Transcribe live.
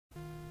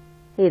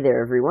Hey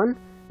there everyone,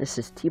 this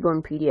is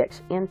TBone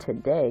PDX, and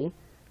today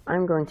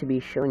I'm going to be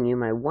showing you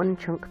my one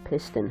chunk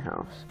piston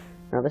house.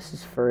 Now this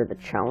is for the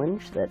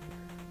challenge that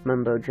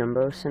Mumbo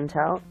sent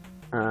out,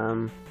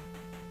 and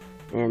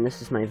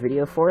this is my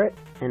video for it,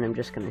 and I'm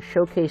just going to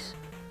showcase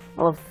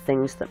all of the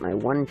things that my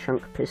one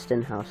chunk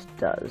piston house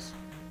does.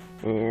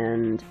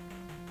 And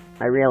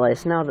I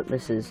realize now that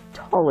this is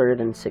taller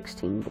than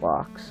 16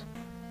 blocks,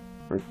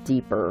 or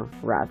deeper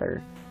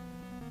rather,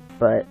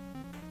 but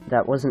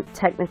that wasn't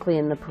technically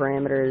in the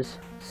parameters,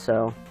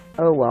 so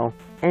oh well.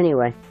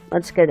 Anyway,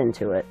 let's get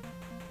into it.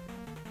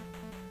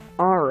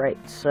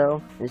 Alright, so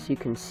as you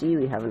can see,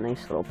 we have a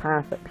nice little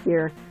path up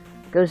here.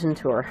 It goes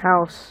into our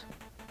house,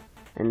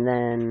 and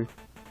then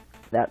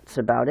that's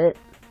about it,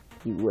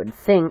 you would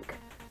think,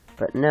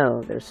 but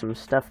no, there's some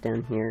stuff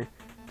down here.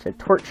 It's a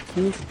torch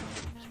key.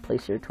 Just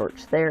place your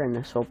torch there, and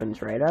this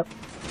opens right up.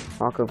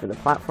 Walk over the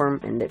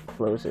platform, and it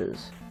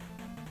closes.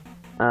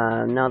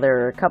 Now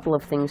there are a couple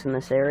of things in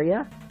this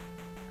area.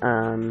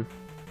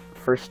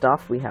 First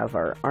off, we have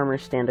our armor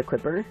stand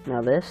equipper.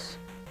 Now this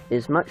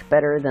is much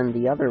better than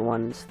the other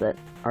ones that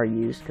are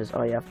used, because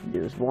all you have to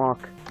do is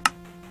walk.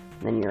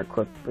 Then you're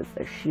equipped with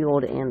a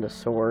shield and a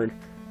sword,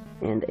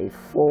 and a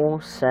full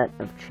set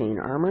of chain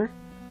armor.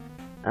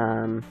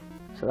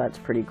 So that's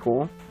pretty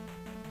cool.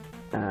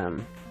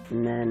 And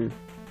then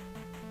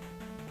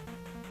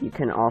you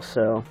can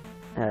also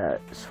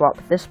swap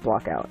this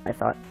block out. I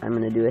thought I'm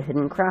going to do a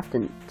hidden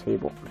crafting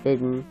table.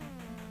 Hidden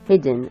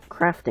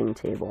crafting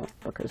table,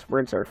 because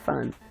words are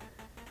fun.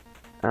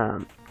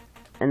 And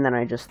then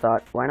I just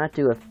thought, why not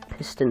do a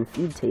piston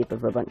feed tape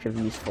of a bunch of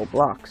useful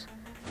blocks?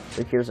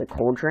 So here's a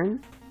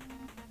cauldron.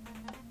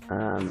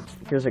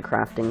 Here's a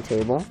crafting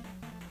table.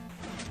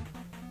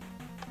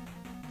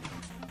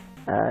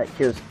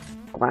 Here's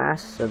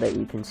glass so that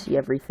you can see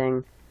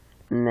everything.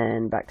 And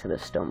then back to the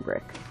stone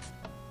brick.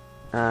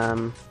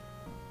 And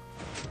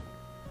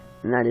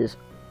that is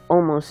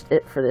almost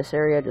it for this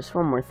area. Just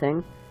one more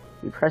thing.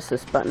 You press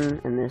this button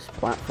and this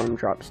platform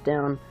drops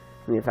down,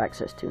 and we have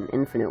access to an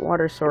infinite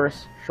water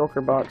source,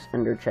 shulker box,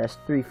 ender chest,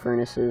 3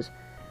 furnaces,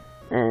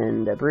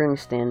 and a brewing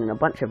stand, and a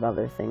bunch of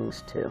other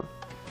things too.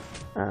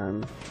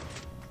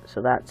 So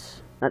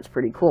that's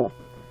pretty cool.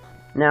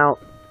 Now,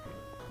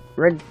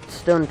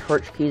 redstone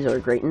torch keys are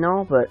great and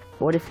all, but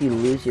what if you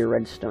lose your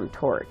redstone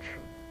torch?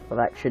 Well,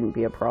 that shouldn't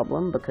be a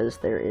problem, because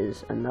there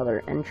is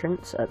another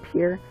entrance up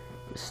here.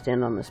 Just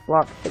stand on this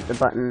block, hit the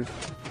button,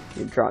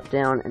 you drop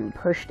down and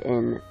pushed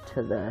in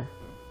to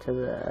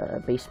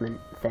the basement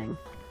thing.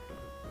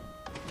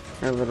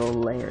 A little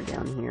layer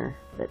down here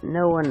that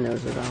no one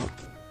knows about,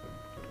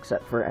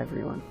 except for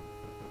everyone.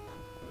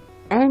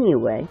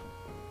 Anyway,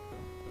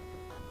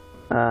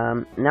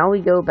 now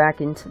we go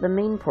back into the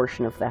main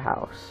portion of the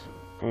house,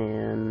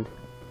 and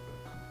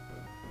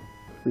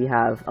we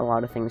have a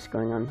lot of things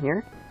going on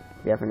here.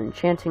 We have an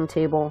enchanting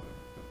table.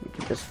 You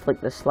can just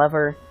flick this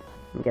lever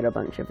and get a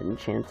bunch of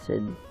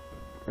enchanted,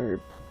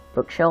 or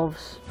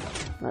bookshelves,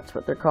 that's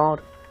what they're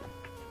called.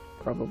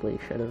 Probably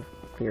should have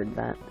cleared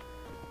that.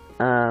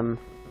 And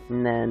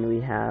then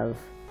we have,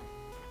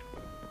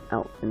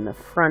 out in the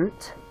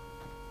front,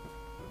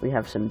 we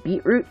have some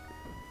beetroot,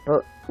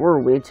 but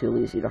we're way too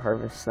lazy to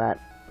harvest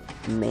that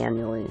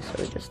manually,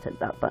 so we just hit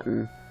that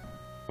button,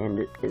 and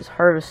it is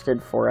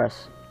harvested for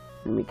us,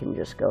 and we can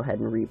just go ahead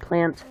and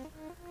replant,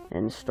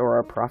 and store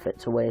our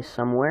profits away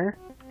somewhere.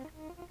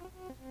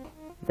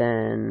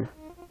 Then,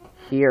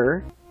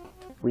 here,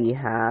 we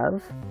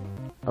have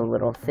a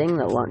little thing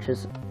that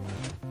launches,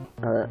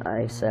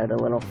 I said a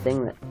little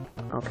thing that,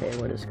 okay,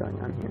 what is going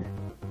on here?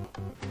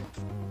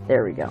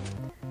 There we go.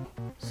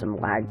 Some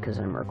lag because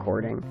I'm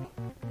recording.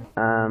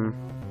 So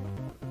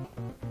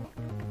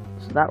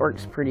that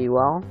works pretty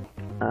well.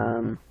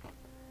 You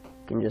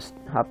can just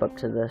hop up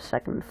to the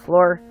second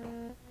floor,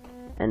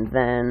 and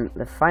then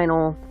the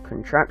final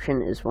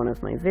contraption is one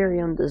of my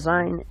very own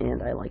design,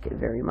 and I like it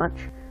very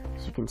much.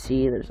 As you can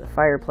see, there's a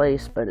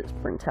fireplace, but it's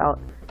burnt out.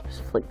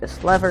 Just flick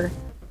this lever,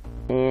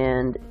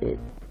 and it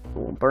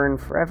will burn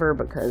forever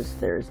because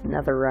there's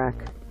netherrack,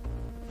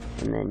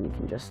 and then you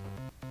can just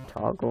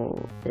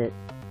toggle it.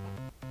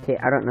 Okay,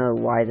 I don't know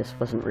why this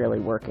wasn't really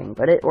working,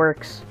 but it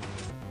works.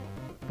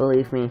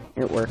 Believe me,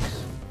 it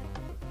works.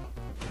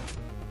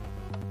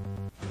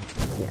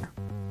 Yeah.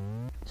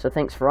 So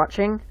thanks for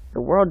watching.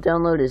 The world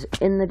download is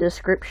in the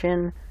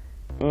description,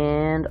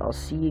 and I'll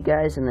see you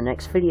guys in the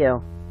next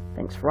video.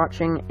 Thanks for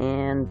watching,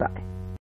 and bye.